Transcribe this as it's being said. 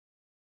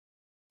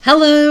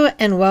Hello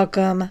and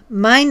welcome.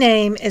 My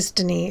name is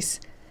Denise,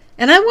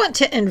 and I want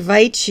to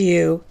invite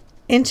you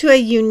into a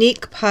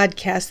unique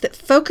podcast that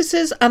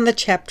focuses on the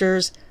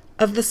chapters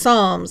of the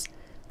Psalms,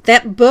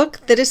 that book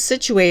that is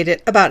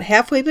situated about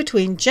halfway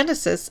between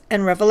Genesis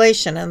and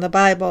Revelation in the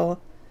Bible.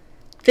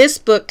 This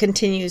book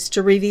continues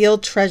to reveal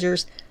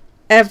treasures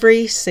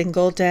every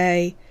single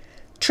day,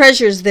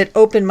 treasures that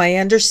open my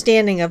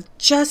understanding of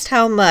just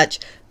how much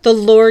the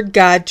Lord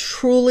God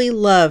truly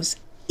loves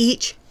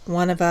each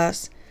one of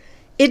us.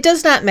 It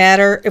does not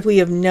matter if we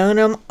have known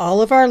Him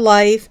all of our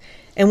life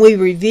and we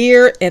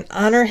revere and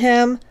honor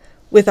Him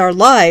with our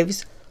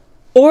lives,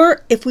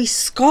 or if we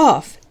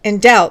scoff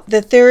and doubt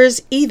that there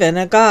is even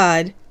a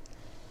God.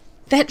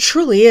 That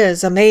truly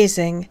is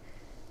amazing.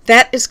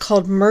 That is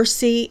called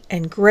mercy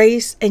and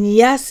grace, and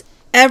yes,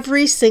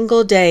 every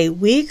single day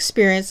we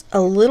experience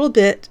a little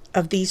bit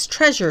of these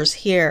treasures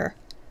here.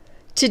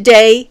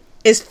 Today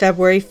is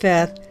February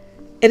 5th,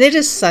 and it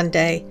is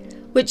Sunday,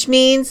 which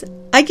means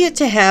I get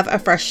to have a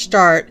fresh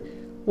start.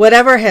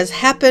 Whatever has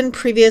happened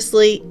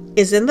previously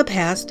is in the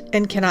past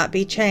and cannot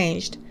be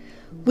changed.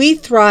 We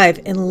thrive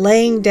in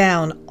laying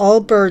down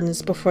all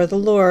burdens before the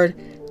Lord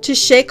to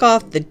shake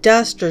off the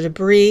dust or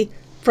debris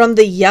from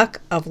the yuck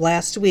of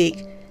last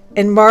week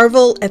and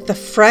marvel at the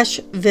fresh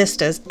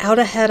vistas out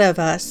ahead of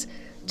us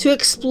to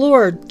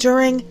explore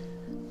during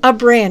a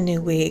brand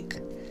new week.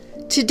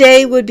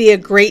 Today would be a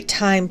great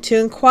time to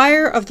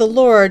inquire of the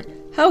Lord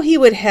how He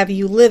would have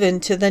you live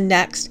into the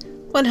next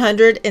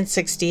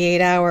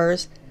 168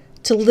 hours,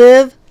 to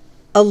live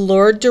a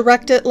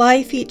Lord-directed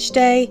life each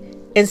day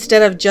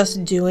instead of just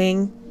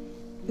living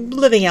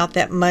out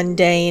that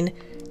mundane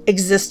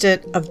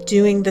existence of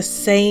doing the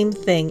same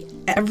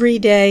thing every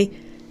day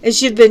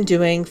as you've been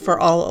doing for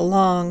all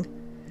along.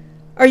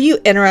 Are you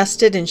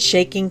interested in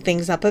shaking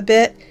things up a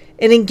bit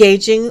and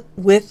engaging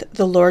with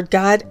the Lord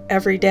God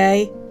every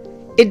day?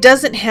 It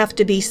doesn't have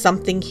to be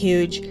something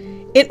huge.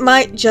 It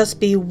might just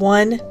be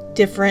one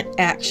different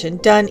action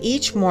done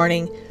each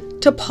morning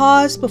to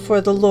pause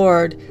before the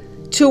Lord,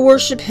 to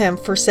worship Him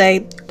for,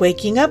 say,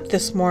 waking up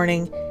this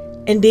morning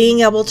and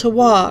being able to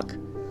walk,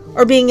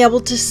 or being able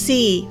to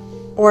see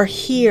or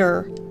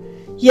hear.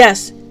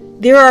 Yes,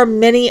 there are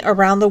many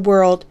around the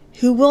world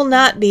who will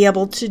not be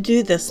able to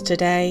do this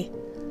today.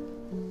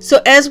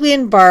 So as we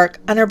embark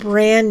on a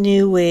brand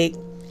new week,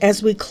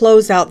 as we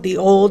close out the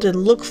old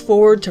and look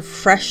forward to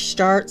fresh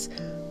starts,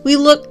 we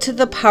look to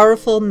the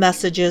powerful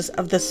messages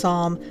of the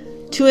Psalm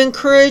to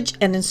encourage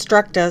and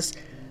instruct us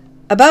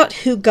about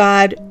who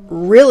God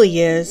really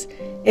is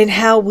and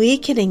how we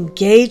can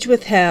engage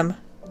with Him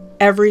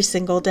every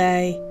single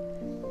day.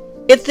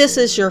 If this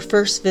is your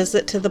first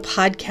visit to the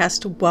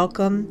podcast,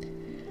 welcome.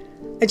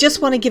 I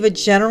just want to give a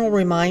general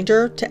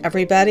reminder to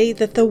everybody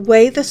that the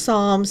way the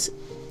Psalms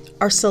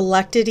are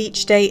selected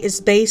each day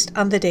is based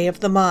on the day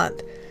of the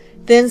month.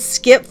 Then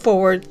skip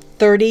forward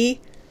 30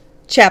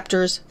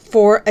 chapters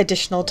 4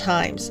 additional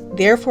times.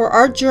 Therefore,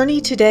 our journey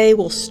today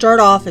will start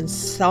off in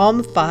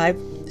Psalm 5,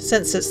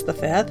 since it's the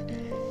 5th,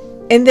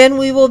 and then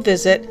we will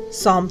visit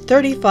Psalm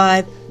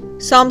 35,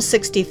 Psalm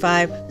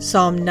 65,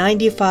 Psalm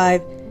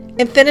 95,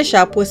 and finish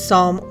up with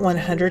Psalm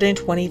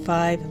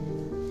 125.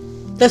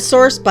 The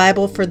source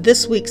Bible for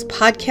this week's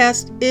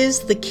podcast is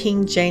the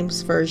King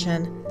James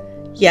Version.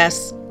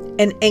 Yes,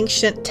 an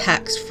ancient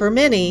text for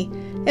many,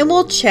 and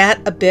we'll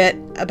chat a bit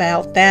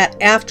about that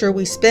after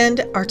we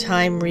spend our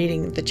time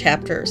reading the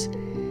chapters.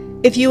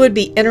 If you would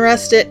be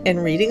interested in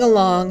reading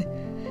along,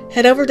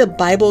 head over to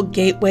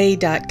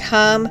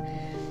BibleGateway.com.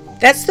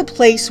 That's the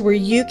place where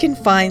you can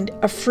find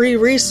a free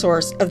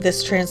resource of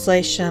this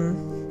translation.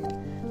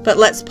 But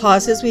let's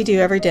pause as we do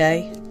every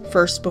day,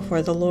 first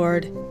before the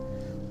Lord.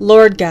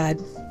 Lord God,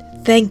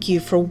 thank you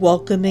for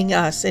welcoming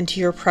us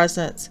into your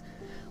presence.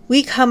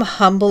 We come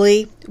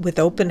humbly with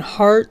open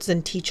hearts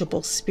and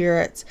teachable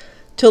spirits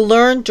to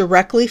learn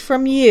directly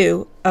from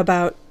you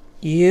about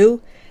you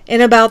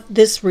and about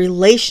this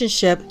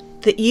relationship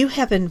that you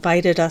have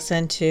invited us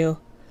into.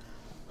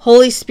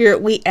 Holy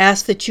Spirit, we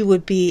ask that you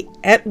would be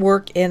at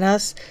work in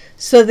us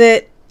so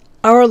that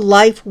our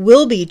life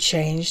will be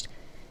changed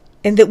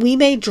and that we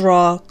may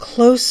draw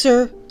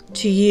closer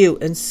to you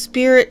in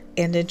spirit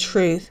and in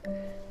truth.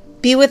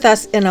 Be with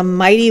us in a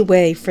mighty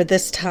way for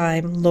this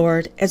time,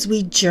 Lord, as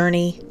we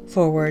journey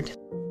forward.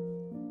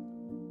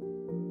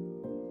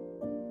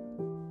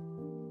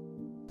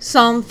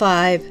 Psalm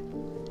 5.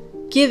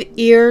 Give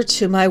ear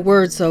to my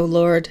words, O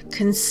Lord.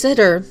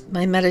 Consider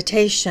my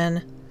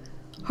meditation.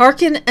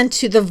 Hearken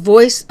unto the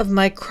voice of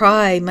my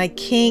cry, my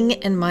King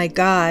and my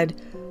God,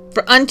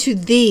 for unto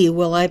thee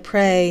will I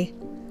pray.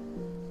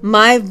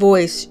 My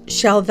voice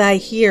shall thou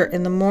hear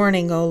in the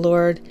morning, O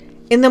Lord.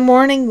 In the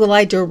morning will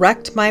I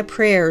direct my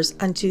prayers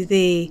unto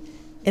thee,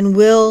 and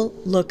will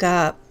look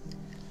up.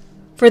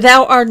 For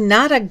thou art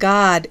not a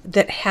God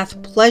that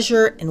hath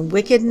pleasure in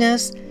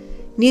wickedness,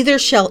 neither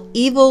shall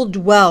evil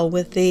dwell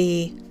with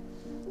thee.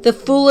 The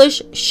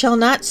foolish shall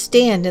not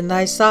stand in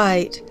thy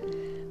sight.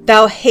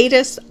 Thou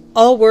hatest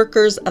all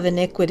workers of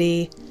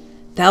iniquity.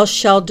 Thou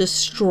shalt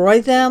destroy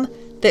them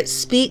that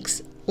speak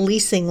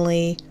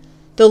leasingly.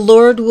 The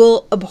Lord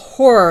will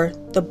abhor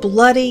the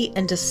bloody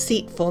and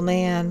deceitful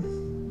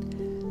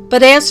man.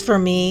 But as for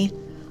me,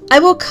 I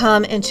will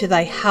come into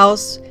thy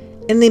house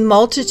in the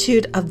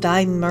multitude of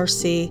thy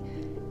mercy,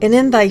 and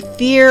in thy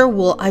fear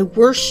will I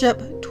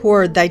worship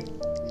toward thy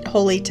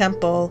holy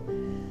temple.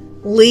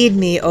 Lead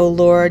me, O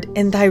Lord,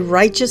 in thy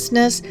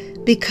righteousness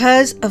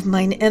because of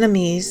mine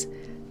enemies.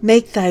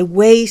 Make thy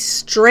way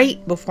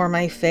straight before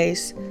my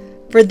face,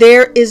 for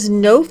there is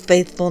no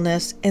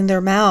faithfulness in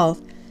their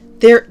mouth.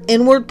 Their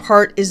inward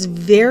part is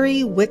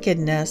very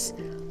wickedness.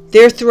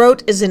 Their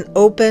throat is an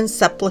open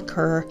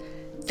sepulchre.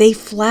 They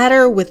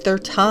flatter with their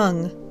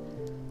tongue.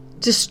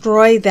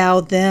 Destroy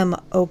thou them,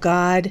 O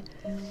God.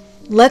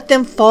 Let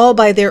them fall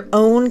by their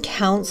own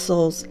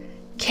counsels.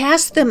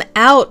 Cast them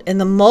out in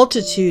the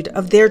multitude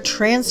of their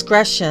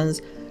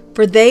transgressions,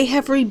 for they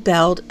have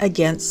rebelled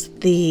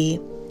against thee.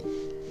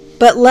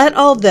 But let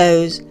all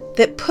those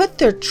that put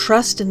their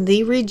trust in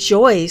thee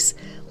rejoice.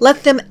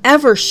 Let them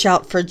ever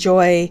shout for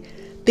joy,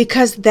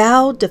 because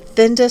thou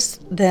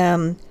defendest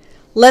them.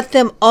 Let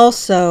them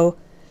also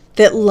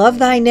that love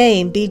thy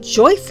name be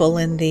joyful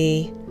in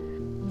thee.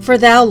 For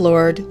thou,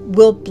 Lord,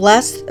 wilt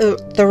bless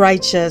the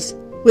righteous.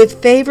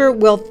 With favor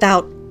wilt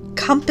thou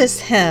compass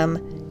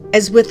him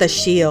as with a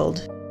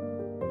shield.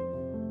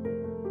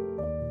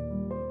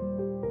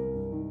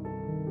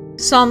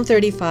 Psalm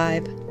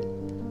 35.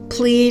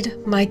 Plead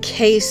my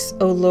case,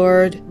 O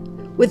Lord,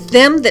 with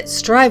them that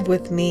strive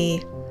with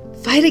me.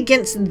 Fight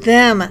against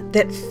them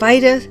that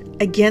fighteth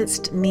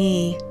against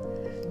me.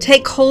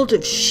 Take hold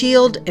of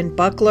shield and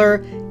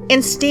buckler,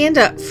 and stand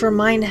up for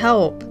mine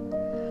help.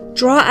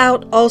 Draw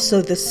out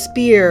also the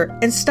spear,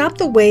 and stop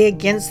the way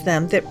against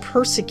them that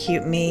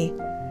persecute me.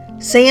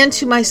 Say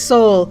unto my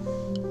soul,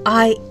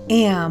 I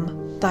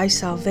am thy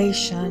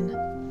salvation.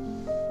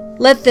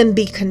 Let them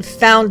be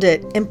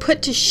confounded and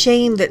put to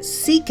shame that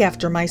seek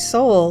after my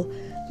soul.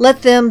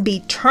 Let them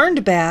be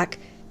turned back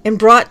and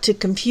brought to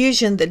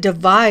confusion that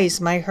devise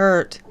my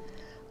hurt.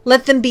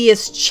 Let them be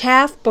as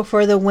chaff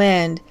before the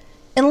wind,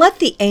 and let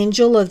the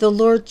angel of the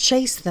Lord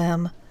chase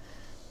them.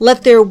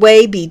 Let their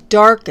way be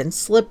dark and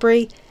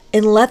slippery,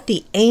 and let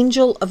the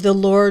angel of the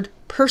Lord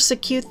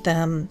persecute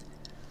them.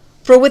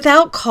 For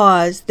without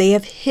cause they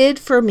have hid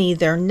for me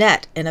their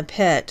net in a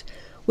pit,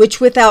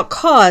 which without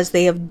cause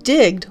they have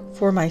digged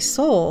for my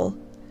soul.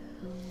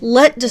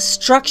 Let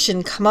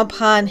destruction come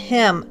upon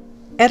him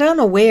at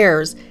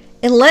unawares,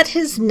 and let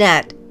his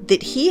net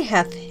that he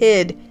hath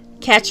hid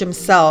catch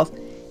himself.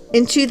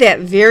 Into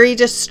that very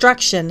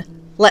destruction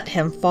let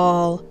him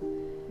fall.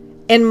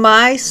 And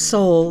my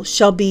soul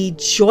shall be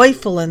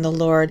joyful in the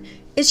Lord,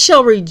 it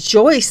shall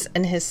rejoice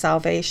in his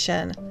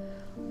salvation.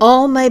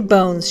 All my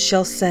bones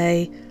shall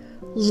say,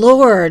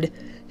 Lord,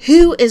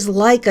 who is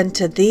like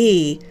unto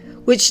thee,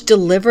 which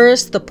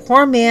deliverest the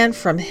poor man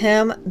from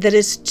him that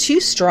is too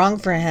strong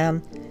for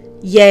him,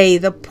 yea,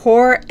 the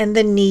poor and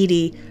the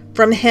needy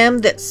from him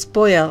that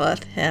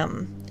spoileth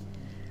him?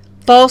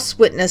 False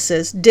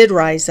witnesses did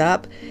rise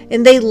up,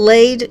 and they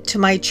laid to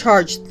my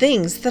charge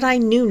things that I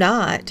knew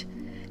not.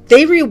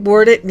 They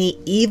rewarded me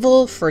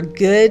evil for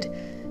good,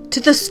 to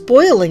the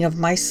spoiling of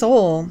my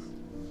soul.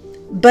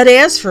 But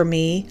as for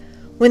me,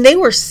 when they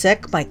were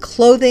sick, my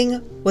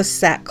clothing was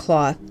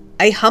sackcloth.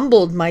 I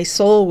humbled my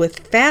soul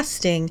with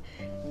fasting,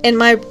 and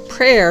my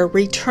prayer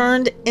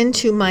returned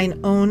into mine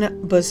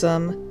own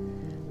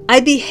bosom. I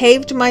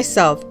behaved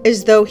myself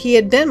as though he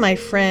had been my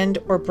friend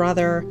or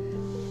brother.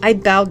 I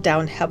bowed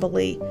down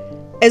heavily,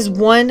 as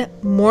one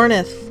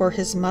mourneth for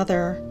his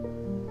mother.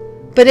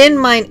 But in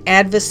mine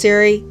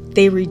adversary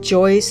they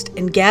rejoiced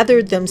and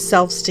gathered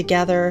themselves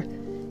together.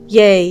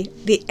 Yea,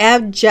 the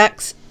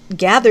abjects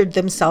gathered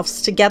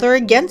themselves together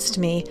against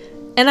me,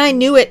 and I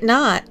knew it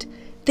not.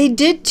 They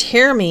did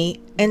tear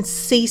me, and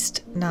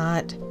ceased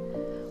not.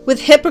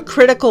 With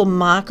hypocritical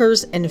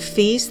mockers and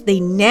feasts they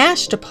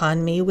gnashed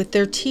upon me with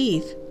their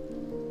teeth.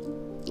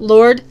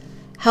 Lord,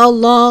 how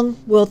long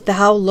wilt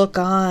thou look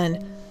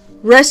on?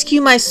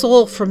 Rescue my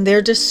soul from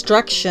their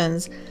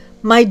destructions,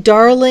 my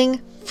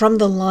darling from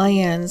the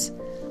lions.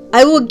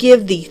 I will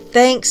give thee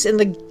thanks in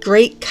the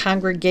great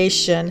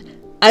congregation.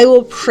 I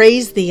will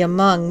praise thee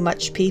among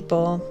much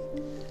people.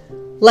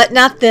 Let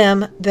not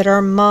them that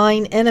are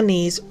mine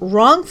enemies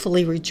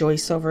wrongfully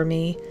rejoice over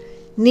me,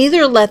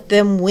 neither let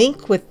them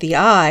wink with the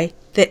eye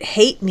that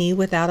hate me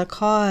without a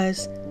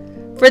cause.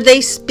 For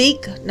they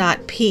speak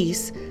not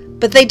peace,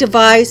 but they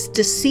devise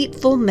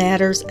deceitful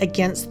matters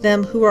against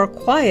them who are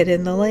quiet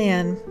in the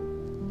land.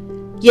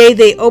 Yea,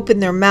 they open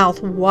their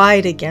mouth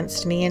wide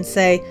against me, and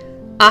say,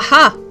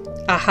 Aha,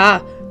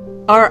 aha,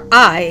 our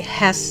eye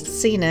hath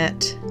seen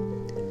it.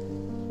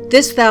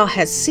 This thou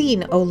hast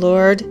seen, O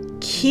Lord,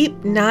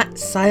 keep not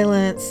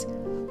silence.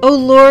 O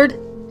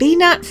Lord, be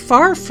not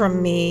far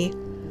from me.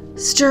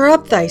 Stir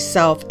up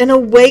thyself, and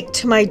awake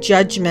to my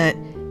judgment,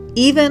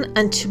 even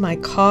unto my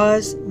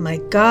cause, my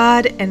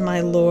God and my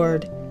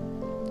Lord.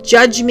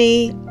 Judge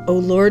me, O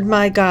Lord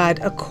my God,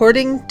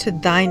 according to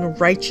thine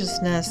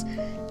righteousness,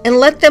 and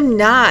let them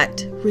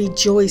not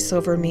rejoice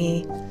over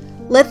me.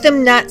 Let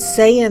them not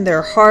say in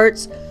their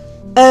hearts,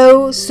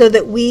 Oh, so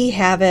that we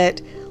have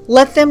it.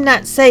 Let them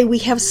not say, we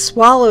have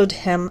swallowed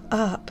him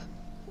up.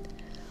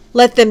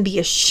 Let them be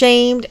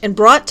ashamed and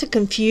brought to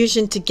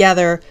confusion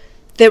together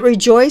that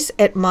rejoice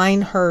at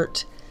mine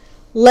hurt.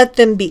 Let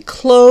them be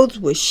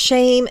clothed with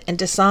shame and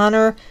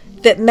dishonor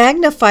that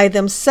magnify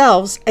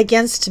themselves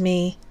against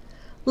me.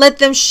 Let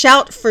them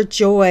shout for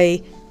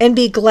joy and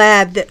be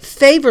glad that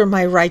favor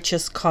my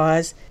righteous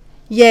cause.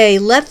 Yea,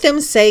 let them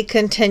say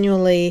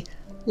continually,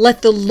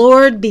 let the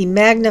Lord be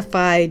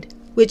magnified,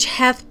 which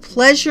hath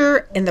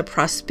pleasure in the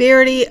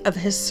prosperity of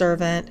his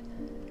servant.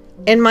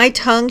 And my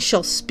tongue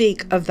shall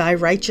speak of thy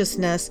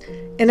righteousness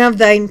and of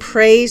thine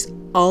praise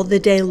all the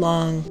day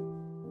long.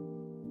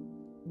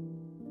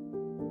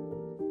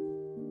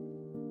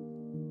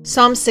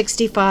 Psalm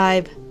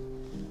 65.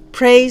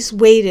 Praise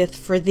waiteth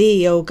for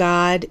thee, O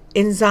God,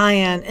 in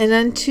Zion, and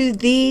unto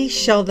thee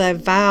shall thy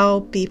vow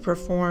be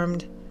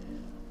performed.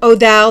 O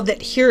thou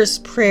that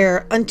hearest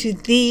prayer, unto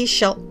thee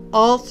shall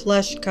all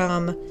flesh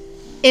come.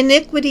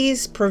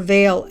 Iniquities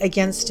prevail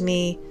against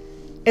me.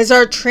 As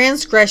our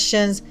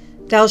transgressions,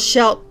 thou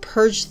shalt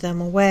purge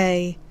them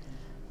away.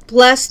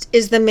 Blessed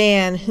is the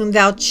man whom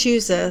thou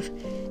choosest,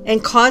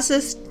 and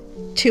causest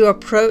to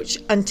approach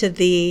unto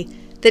thee,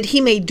 that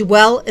he may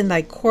dwell in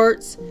thy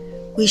courts.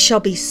 We shall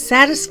be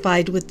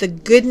satisfied with the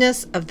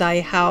goodness of thy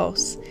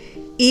house,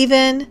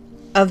 even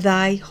of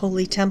thy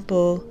holy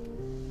temple.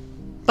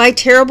 By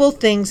terrible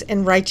things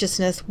and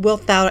righteousness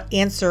wilt thou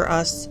answer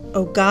us,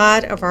 O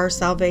God of our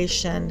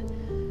salvation,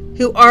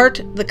 who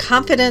art the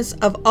confidence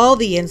of all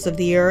the ends of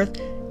the earth,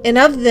 and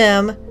of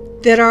them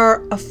that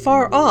are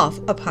afar off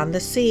upon the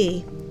sea,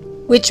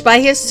 which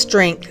by his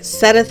strength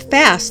setteth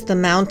fast the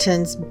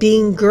mountains,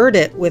 being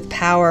girded with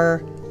power,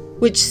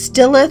 which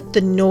stilleth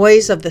the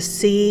noise of the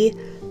sea,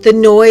 the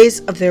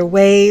noise of their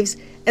waves,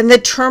 and the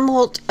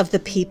tumult of the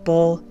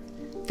people.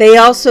 They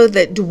also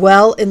that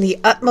dwell in the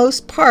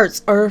utmost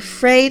parts are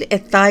afraid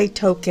at thy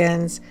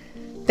tokens.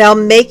 Thou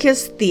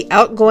makest the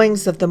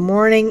outgoings of the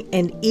morning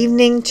and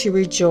evening to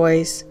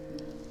rejoice.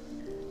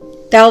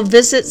 Thou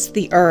visitest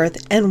the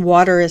earth and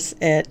waterest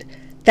it.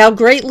 Thou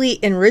greatly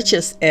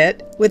enrichest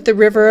it with the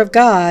river of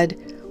God,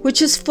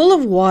 which is full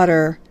of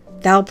water.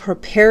 Thou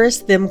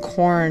preparest them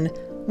corn,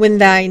 when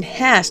thine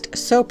hast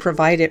so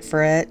provided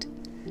for it.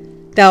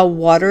 Thou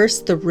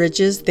waterest the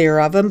ridges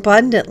thereof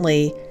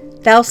abundantly.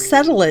 Thou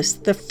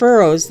settlest the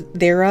furrows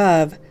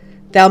thereof.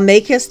 Thou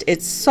makest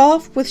it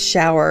soft with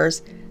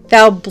showers.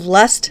 Thou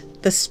blessest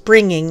the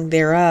springing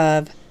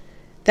thereof.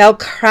 Thou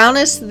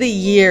crownest the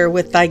year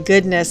with thy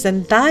goodness,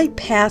 and thy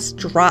paths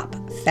drop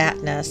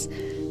fatness.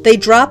 They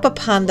drop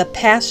upon the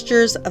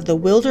pastures of the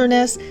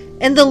wilderness,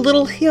 and the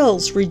little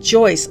hills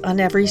rejoice on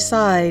every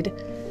side.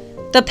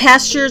 The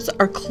pastures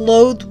are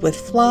clothed with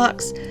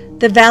flocks.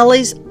 The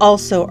valleys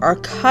also are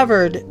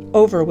covered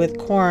over with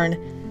corn.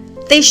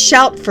 They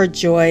shout for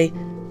joy.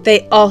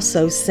 They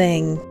also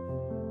sing.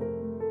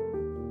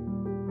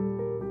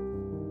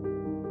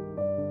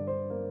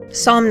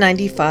 Psalm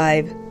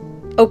 95.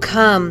 O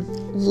come,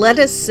 let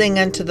us sing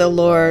unto the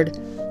Lord.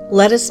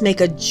 Let us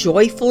make a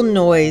joyful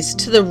noise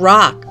to the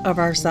rock of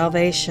our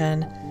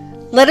salvation.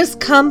 Let us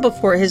come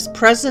before his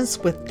presence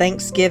with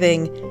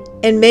thanksgiving,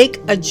 and make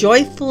a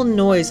joyful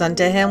noise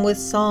unto him with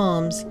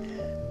psalms.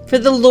 For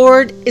the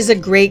Lord is a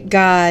great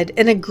God,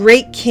 and a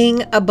great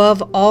King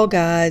above all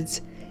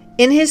gods.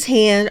 In his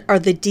hand are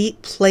the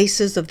deep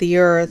places of the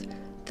earth.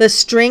 The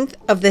strength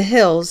of the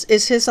hills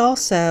is his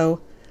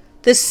also.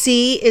 The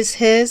sea is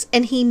his,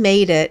 and he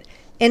made it,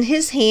 and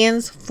his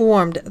hands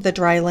formed the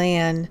dry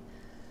land.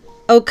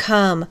 O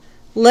come,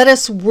 let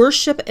us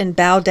worship and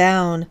bow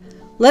down.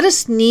 Let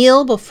us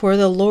kneel before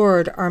the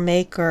Lord our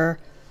Maker.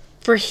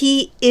 For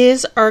he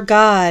is our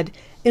God,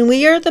 and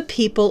we are the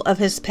people of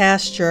his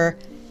pasture,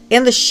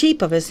 and the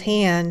sheep of his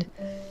hand.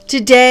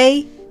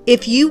 Today,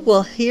 if you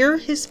will hear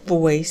his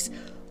voice,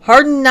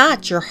 harden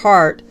not your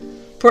heart,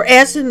 for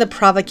as in the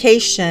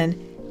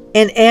provocation,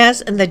 and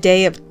as in the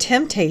day of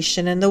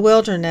temptation in the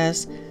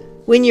wilderness,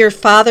 when your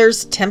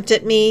fathers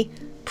tempted me,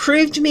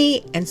 proved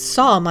me, and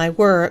saw my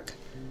work.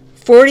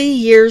 40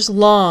 years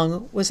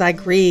long was I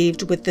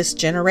grieved with this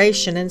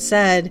generation, and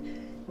said,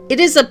 It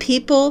is a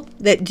people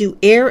that do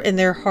err in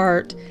their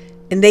heart,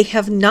 and they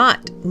have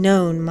not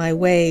known my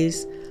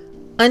ways.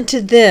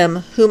 Unto them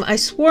whom I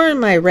swore in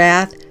my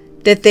wrath,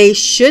 that they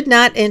should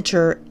not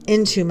enter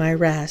into my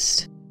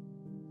rest.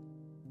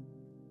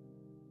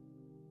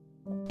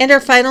 And our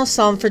final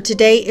psalm for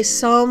today is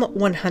Psalm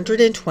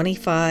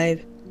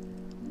 125.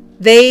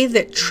 They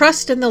that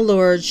trust in the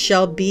Lord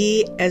shall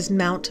be as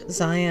Mount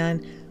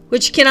Zion,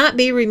 which cannot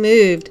be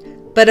removed,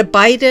 but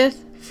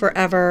abideth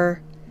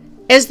forever.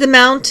 As the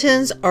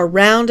mountains are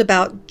round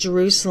about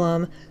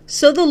Jerusalem,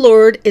 so the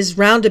Lord is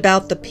round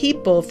about the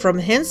people from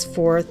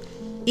henceforth,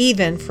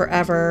 even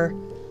forever.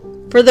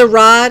 For the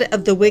rod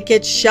of the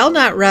wicked shall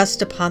not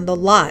rest upon the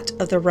lot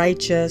of the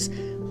righteous,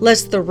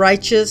 lest the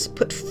righteous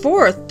put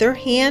forth their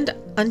hand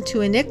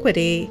unto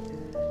iniquity.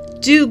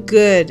 Do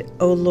good,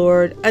 O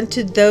Lord,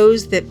 unto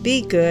those that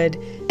be good,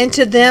 and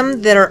to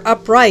them that are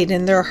upright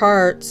in their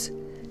hearts.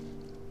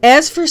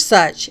 As for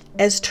such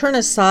as turn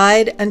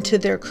aside unto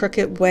their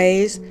crooked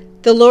ways,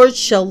 the Lord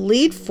shall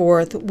lead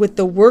forth with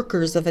the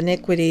workers of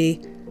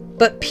iniquity,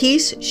 but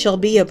peace shall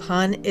be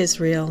upon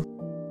Israel.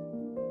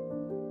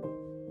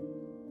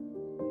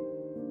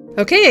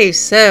 Okay,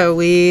 so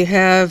we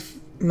have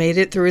made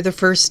it through the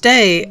first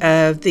day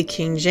of the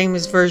King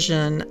James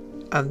Version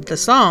of the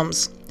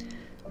Psalms.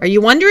 Are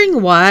you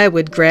wondering why I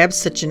would grab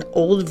such an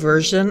old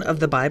version of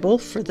the Bible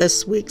for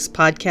this week's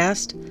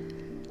podcast?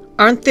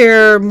 Aren't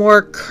there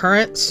more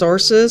current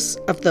sources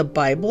of the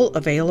Bible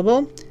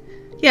available?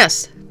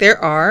 Yes, there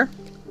are.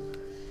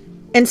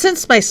 And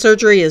since my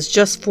surgery is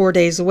just 4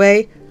 days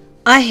away,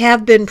 I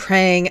have been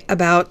praying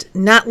about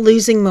not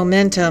losing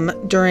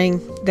momentum during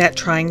that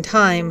trying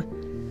time.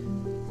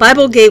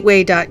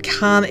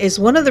 BibleGateway.com is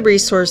one of the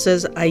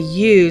resources I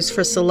use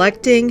for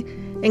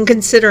selecting and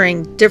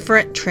considering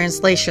different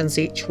translations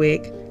each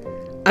week.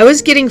 I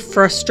was getting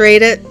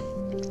frustrated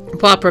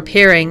while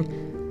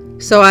preparing,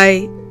 so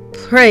I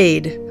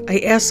prayed. I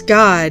asked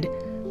God,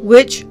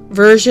 which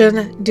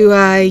version do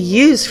I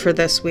use for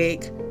this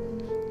week?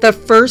 The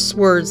first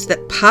words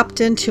that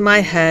popped into my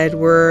head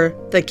were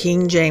the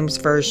King James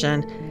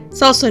Version.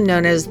 It's also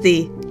known as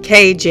the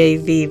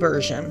KJV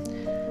version.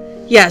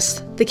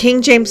 Yes, the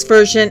King James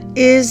Version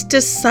is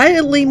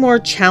decidedly more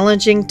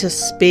challenging to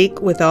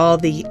speak with all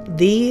the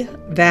thee,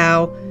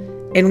 thou,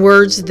 and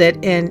words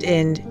that end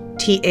in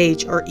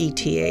th or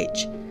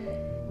eth.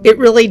 It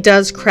really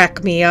does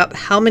crack me up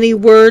how many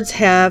words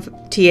have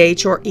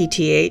th or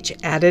eth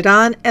added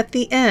on at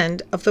the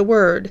end of the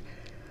word.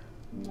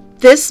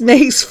 This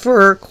makes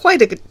for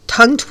quite a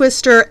tongue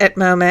twister at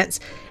moments,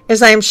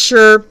 as I am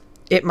sure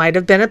it might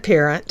have been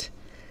apparent.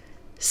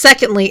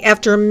 Secondly,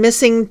 after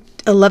missing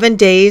 11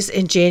 days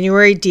in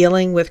January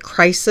dealing with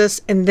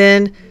crisis and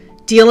then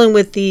dealing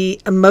with the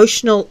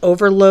emotional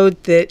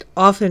overload that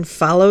often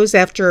follows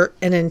after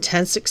an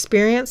intense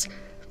experience,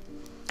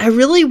 I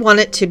really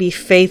wanted to be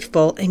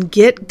faithful and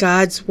get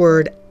God's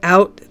word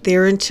out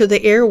there into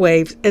the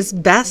airwaves as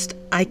best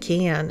I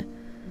can.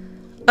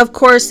 Of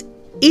course,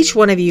 each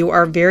one of you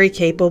are very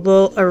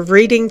capable of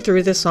reading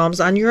through the Psalms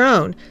on your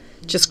own.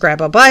 Just grab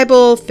a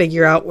Bible,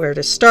 figure out where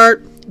to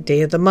start,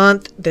 day of the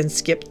month, then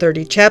skip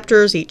 30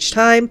 chapters each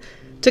time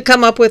to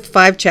come up with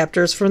 5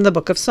 chapters from the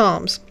book of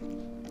Psalms.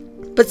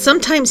 But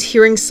sometimes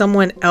hearing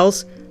someone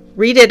else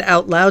read it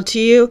out loud to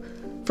you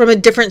from a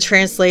different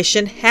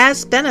translation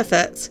has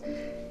benefits.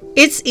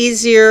 It's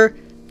easier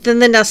than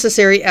the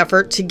necessary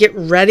effort to get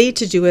ready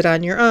to do it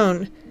on your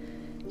own.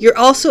 You're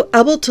also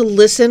able to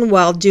listen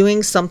while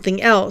doing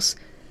something else,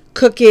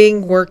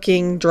 cooking,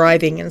 working,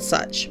 driving, and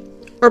such.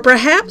 Or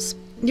perhaps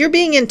you're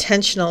being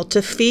intentional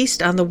to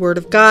feast on the Word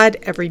of God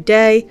every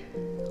day,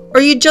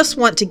 or you just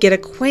want to get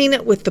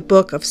acquainted with the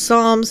book of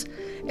Psalms,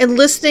 and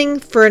listening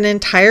for an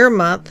entire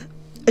month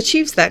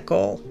achieves that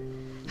goal.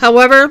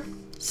 However,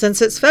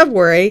 since it's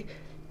February,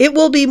 it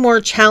will be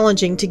more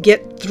challenging to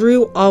get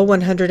through all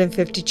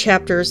 150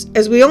 chapters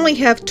as we only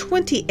have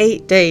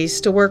 28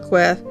 days to work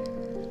with.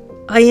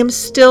 I am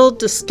still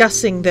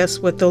discussing this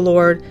with the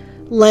Lord,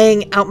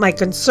 laying out my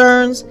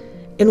concerns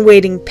and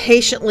waiting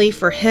patiently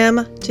for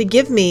Him to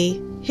give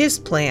me His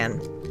plan.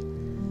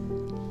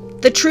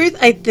 The truth,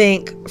 I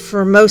think,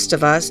 for most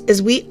of us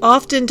is we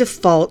often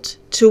default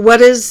to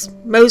what is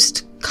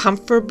most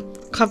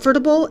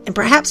comfortable and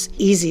perhaps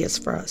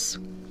easiest for us.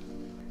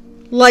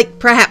 Like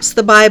perhaps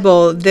the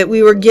Bible that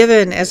we were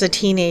given as a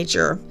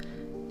teenager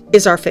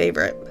is our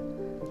favorite.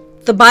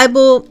 The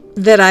Bible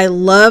that I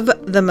love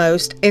the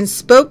most and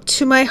spoke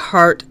to my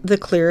heart the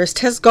clearest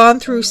has gone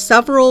through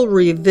several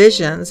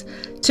revisions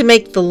to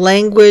make the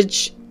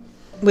language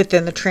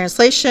within the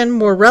translation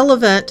more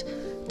relevant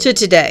to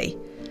today,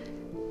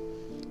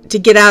 to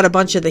get out a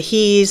bunch of the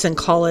he's and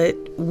call it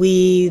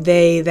we,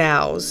 they,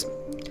 thous.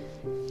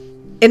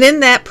 And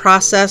in that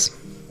process,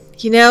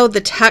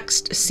 the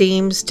text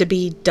seems to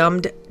be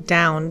dumbed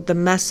down. The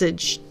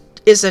message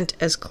isn't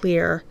as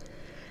clear.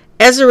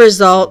 As a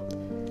result,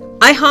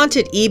 I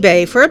haunted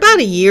eBay for about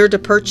a year to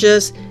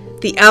purchase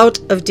the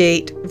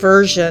out-of-date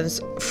versions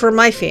for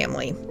my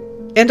family,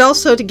 and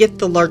also to get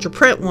the larger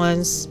print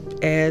ones,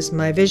 as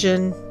my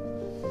vision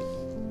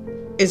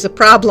is a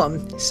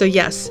problem. So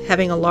yes,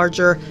 having a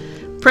larger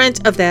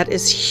print of that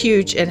is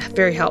huge and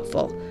very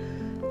helpful.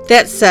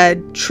 That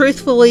said,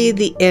 truthfully,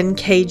 the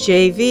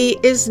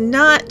NKJV is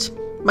not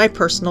my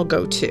personal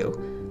go-to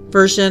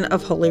version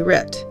of Holy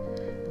Writ.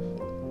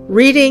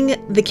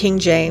 Reading the King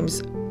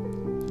James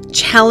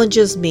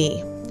challenges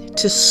me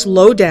to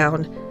slow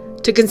down,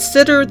 to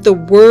consider the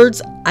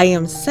words I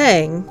am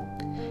saying,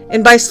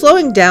 and by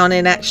slowing down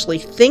and actually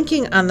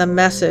thinking on the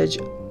message,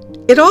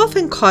 it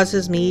often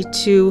causes me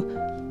to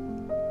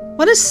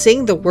want to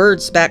sing the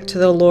words back to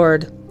the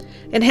Lord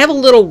and have a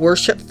little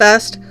worship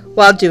fest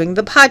while doing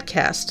the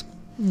podcast.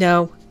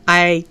 No,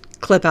 I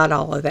clip out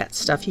all of that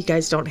stuff. You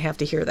guys don't have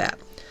to hear that.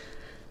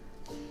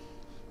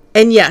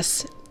 And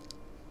yes,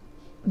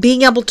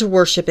 being able to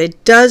worship,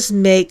 it does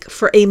make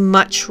for a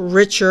much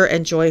richer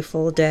and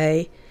joyful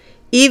day,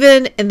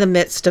 even in the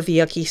midst of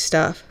yucky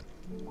stuff.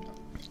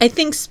 I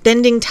think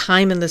spending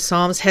time in the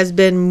Psalms has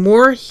been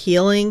more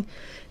healing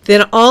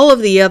than all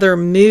of the other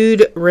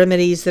mood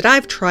remedies that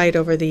I've tried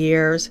over the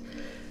years.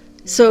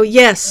 So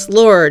yes,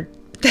 Lord,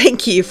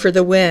 thank you for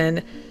the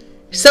win.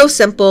 So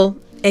simple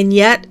and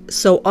yet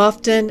so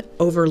often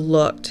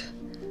overlooked.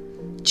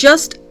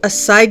 Just a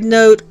side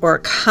note or a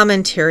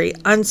commentary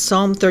on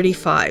Psalm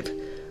 35.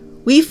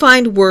 We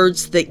find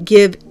words that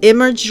give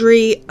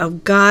imagery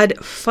of God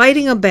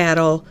fighting a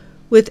battle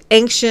with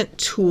ancient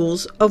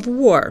tools of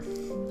war.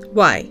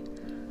 Why?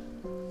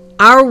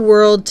 Our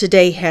world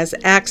today has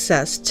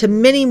access to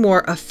many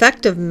more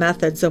effective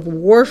methods of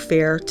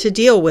warfare to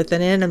deal with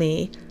an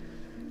enemy.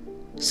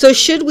 So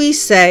should we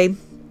say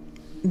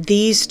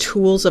these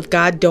tools of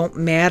God don't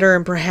matter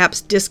and perhaps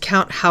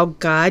discount how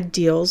God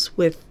deals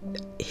with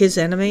his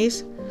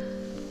enemies?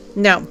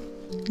 No,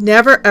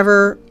 never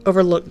ever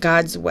overlook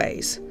God's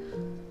ways.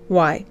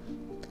 Why?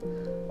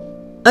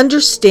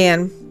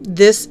 Understand,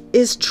 this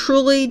is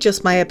truly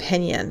just my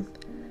opinion.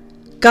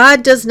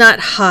 God does not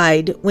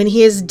hide when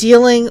he is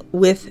dealing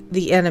with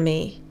the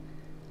enemy.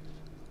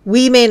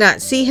 We may not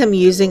see him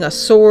using a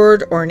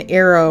sword or an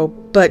arrow,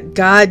 but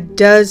God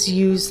does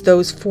use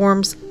those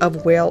forms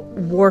of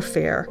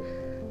warfare.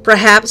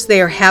 Perhaps they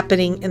are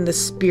happening in the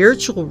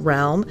spiritual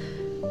realm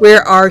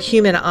where our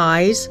human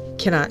eyes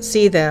cannot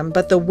see them,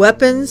 but the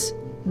weapons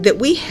that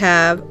we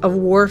have of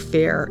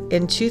warfare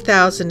in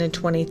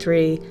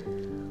 2023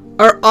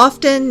 are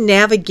often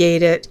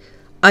navigated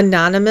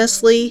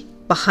anonymously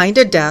behind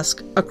a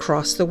desk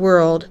across the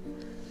world.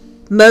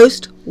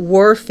 Most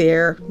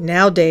warfare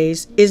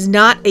nowadays is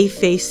not a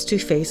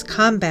face-to-face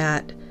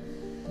combat.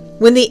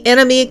 When the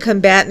enemy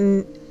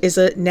combatant is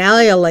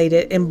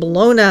annihilated and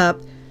blown up,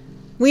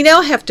 we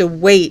now have to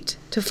wait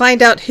to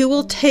find out who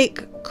will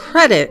take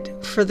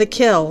credit for the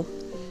kill.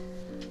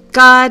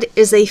 God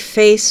is a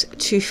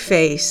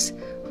face-to-face,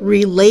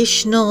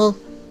 relational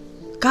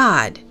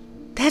God.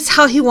 That's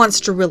how he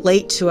wants to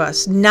relate to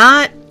us,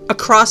 not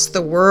across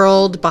the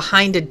world,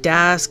 behind a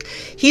desk.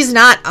 He's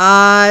not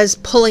Oz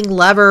pulling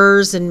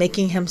levers and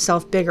making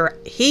himself bigger.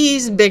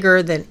 He's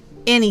bigger than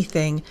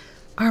anything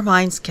our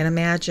minds can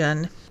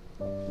imagine.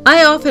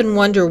 I often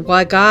wonder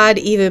why God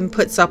even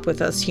puts up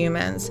with us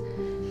humans.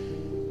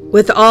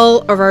 With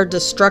all of our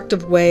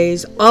destructive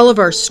ways, all of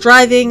our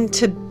striving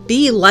to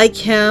be like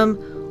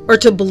him or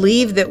to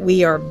believe that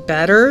we are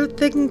better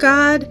than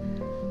God.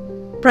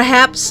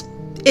 Perhaps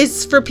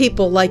it's for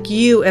people like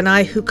you and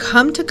I who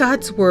come to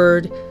God's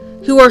word,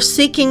 who are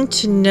seeking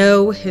to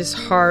know his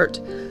heart,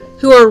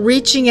 who are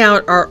reaching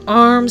out our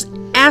arms,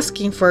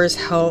 asking for his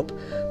help,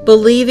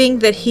 believing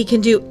that he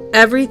can do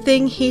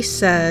everything he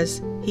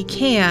says he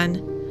can,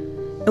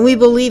 and we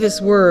believe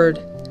his word.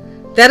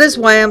 That is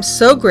why I'm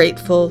so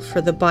grateful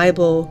for the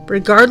Bible,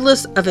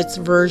 regardless of its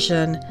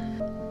version.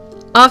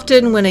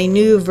 Often when a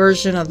new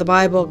version of the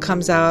Bible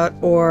comes out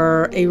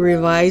or a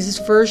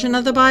revised version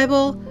of the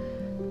Bible,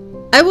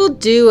 I will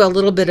do a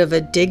little bit of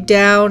a dig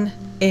down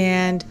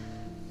and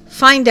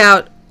find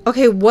out,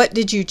 okay, what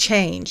did you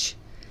change?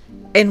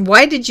 And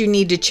why did you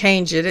need to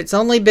change it? It's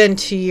only been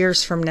 2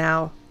 years from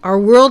now. Our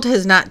world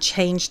has not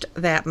changed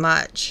that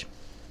much.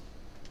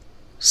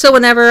 So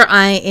whenever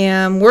I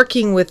am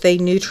working with a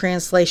new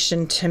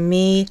translation to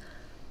me,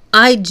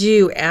 I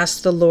do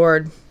ask the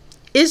Lord,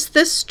 is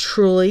this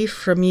truly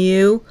from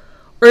you?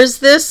 Or is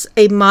this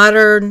a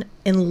modern,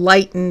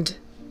 enlightened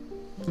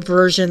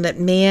version that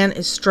man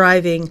is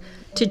striving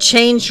to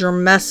change your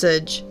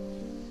message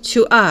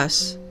to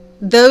us,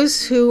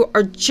 those who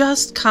are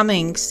just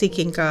coming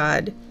seeking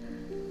God?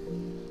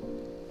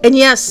 And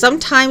yes,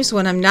 sometimes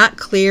when I'm not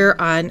clear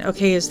on,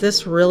 okay, is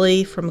this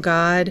really from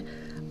God?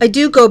 I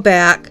do go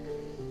back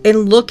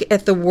and look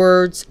at the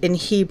words in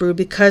Hebrew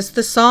because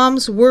the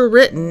Psalms were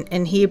written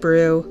in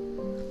Hebrew.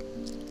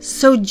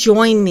 So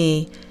join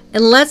me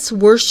and let's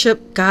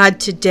worship God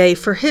today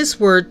for his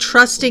word,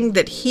 trusting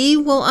that he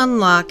will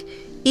unlock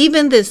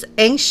even this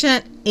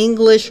ancient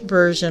English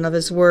version of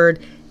his word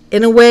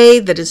in a way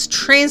that is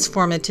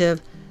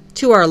transformative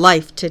to our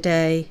life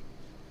today.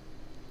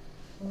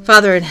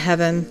 Father in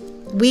heaven,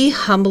 we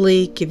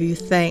humbly give you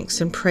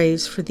thanks and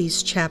praise for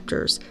these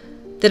chapters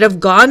that have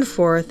gone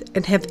forth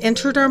and have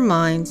entered our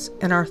minds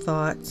and our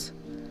thoughts.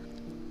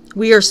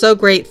 We are so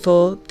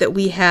grateful that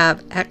we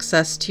have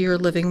access to your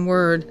living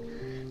word,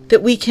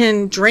 that we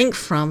can drink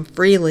from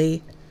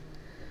freely.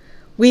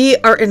 We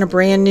are in a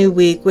brand new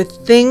week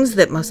with things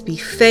that must be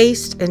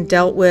faced and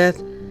dealt with,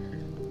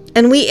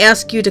 and we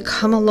ask you to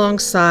come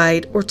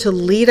alongside or to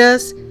lead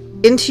us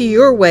into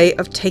your way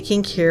of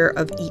taking care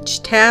of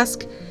each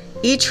task,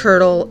 each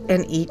hurdle,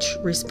 and each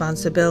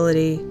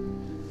responsibility.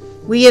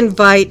 We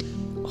invite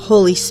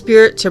Holy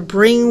Spirit to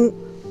bring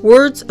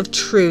words of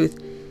truth,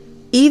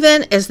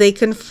 even as they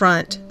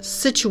confront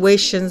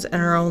situations in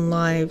our own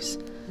lives.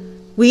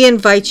 We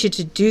invite you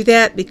to do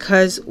that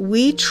because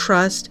we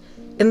trust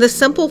in the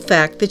simple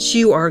fact that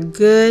you are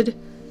good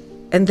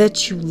and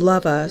that you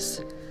love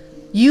us.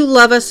 You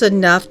love us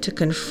enough to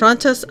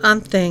confront us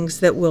on things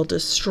that will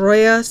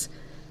destroy us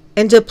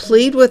and to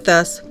plead with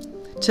us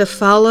to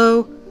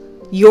follow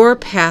your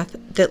path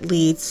that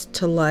leads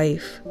to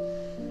life.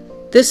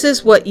 This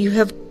is what you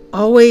have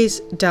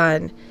always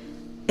done,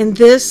 and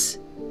this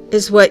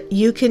is what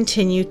you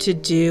continue to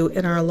do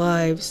in our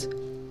lives.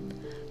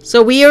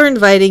 So we are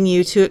inviting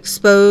you to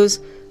expose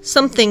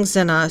some things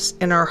in us,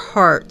 in our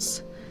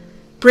hearts.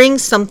 Bring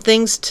some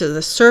things to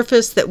the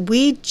surface that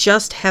we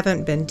just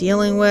haven't been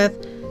dealing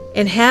with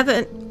and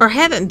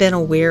haven't been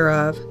aware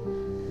of.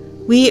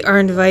 We are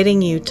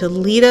inviting you to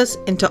lead us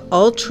into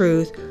all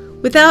truth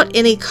without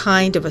any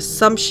kind of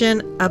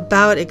assumption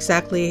about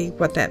exactly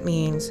what that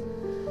means.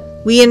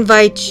 We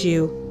invite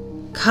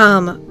you,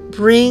 come,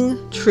 bring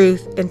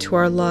truth into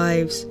our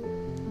lives.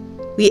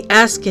 We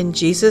ask in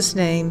Jesus'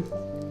 name,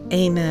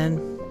 amen.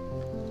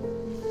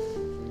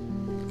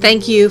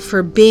 Thank you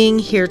for being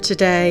here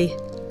today.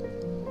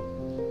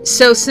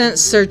 So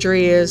since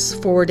surgery is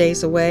 4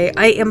 days away,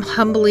 I am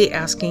humbly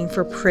asking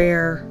for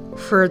prayer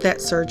for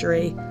that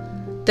surgery,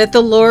 that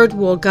the Lord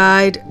will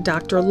guide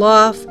Dr.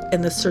 Loff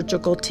and the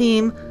surgical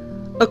team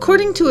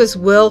according to his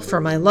will for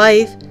my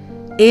life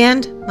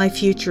and my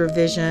future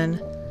vision,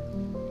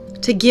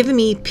 to give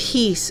me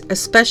peace,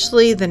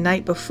 especially the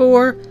night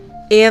before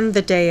and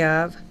the day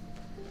of.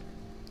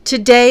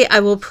 Today I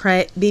will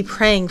be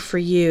praying for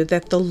you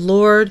that the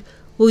Lord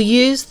will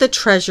use the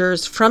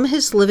treasures from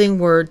his living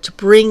word to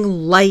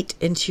bring light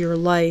into your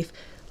life,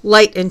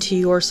 light into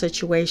your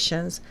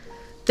situations,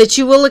 that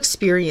you will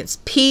experience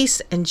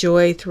peace and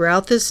joy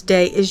throughout this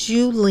day as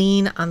you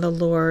lean on the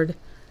Lord.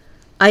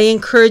 I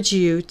encourage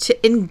you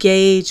to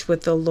engage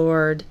with the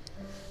Lord.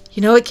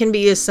 It can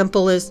be as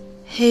simple as,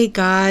 hey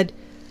God,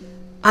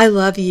 I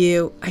love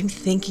you. I'm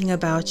thinking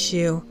about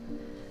you.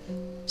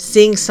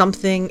 Seeing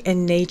something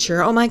in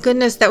nature. Oh my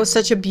goodness, that was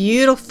such a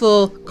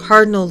beautiful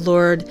cardinal,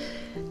 Lord.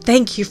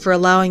 Thank you for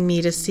allowing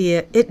me to see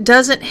it. It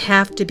doesn't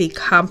have to be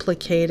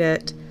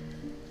complicated.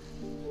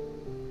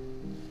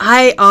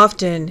 I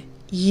often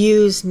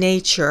use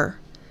nature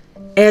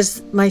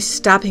as my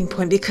stopping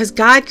point because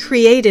God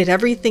created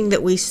everything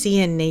that we see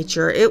in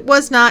nature. It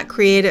was not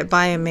created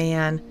by a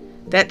man.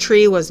 That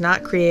tree was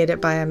not created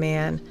by a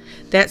man.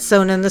 That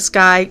sun in the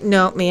sky,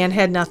 no, man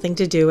had nothing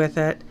to do with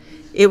it.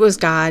 It was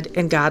God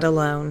and God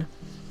alone.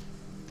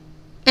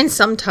 And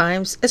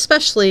sometimes,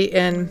 especially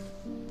in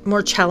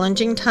more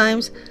challenging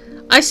times,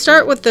 I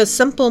start with the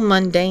simple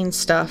mundane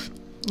stuff,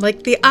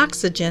 like the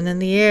oxygen in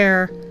the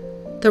air,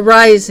 the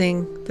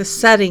rising, the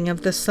setting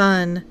of the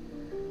sun,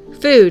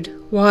 food,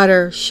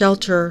 water,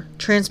 shelter,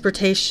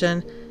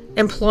 transportation,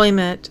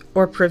 employment,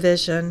 or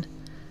provision,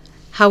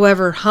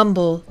 however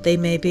humble they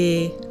may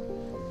be.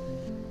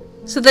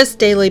 So this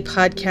daily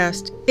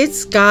podcast,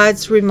 it's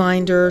God's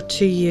reminder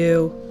to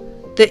you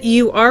that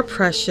you are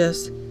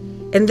precious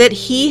and that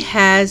He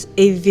has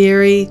a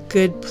very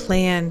good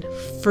plan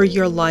for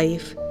your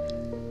life.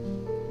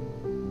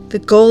 The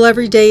goal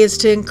every day is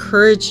to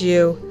encourage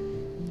you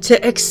to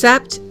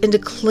accept and to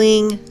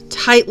cling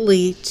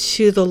tightly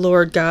to the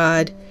Lord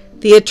God,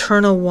 the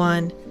Eternal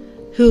One,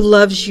 who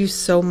loves you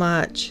so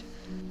much.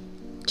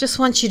 Just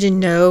want you to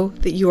know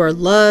that you are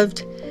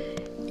loved,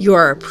 you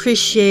are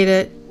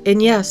appreciated,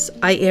 and yes,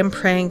 I am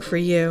praying for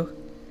you.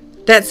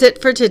 That's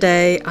it for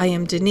today. I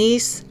am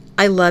Denise.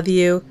 I love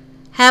you.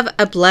 Have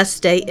a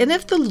blessed day, and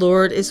if the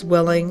Lord is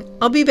willing,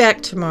 I'll be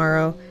back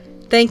tomorrow.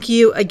 Thank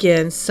you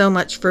again so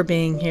much for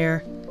being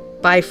here.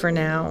 Bye for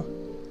now.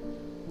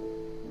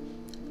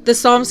 The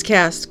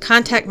Psalmscast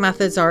contact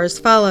methods are as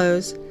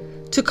follows.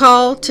 To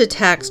call, to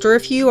text, or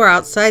if you are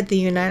outside the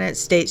United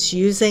States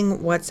using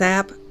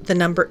WhatsApp, the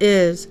number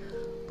is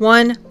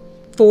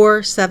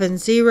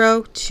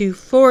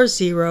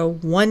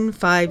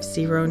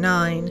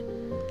 1-470-240-1509.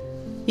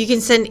 You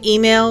can send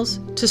emails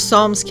to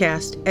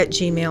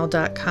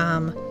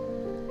psalmscast@gmail.com.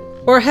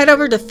 Or head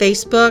over to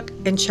Facebook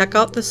and check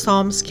out the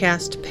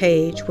Psalmscast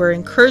page where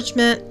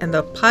encouragement and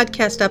the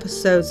podcast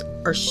episodes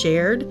are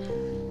shared,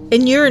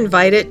 and you're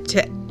invited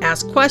to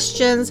ask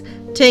questions,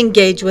 to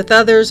engage with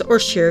others, or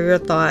share your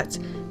thoughts.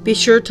 Be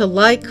sure to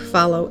like,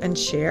 follow, and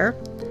share.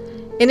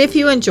 And if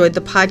you enjoyed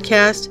the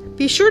podcast,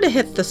 be sure to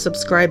hit the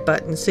subscribe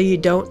button so you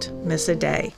don't miss a day.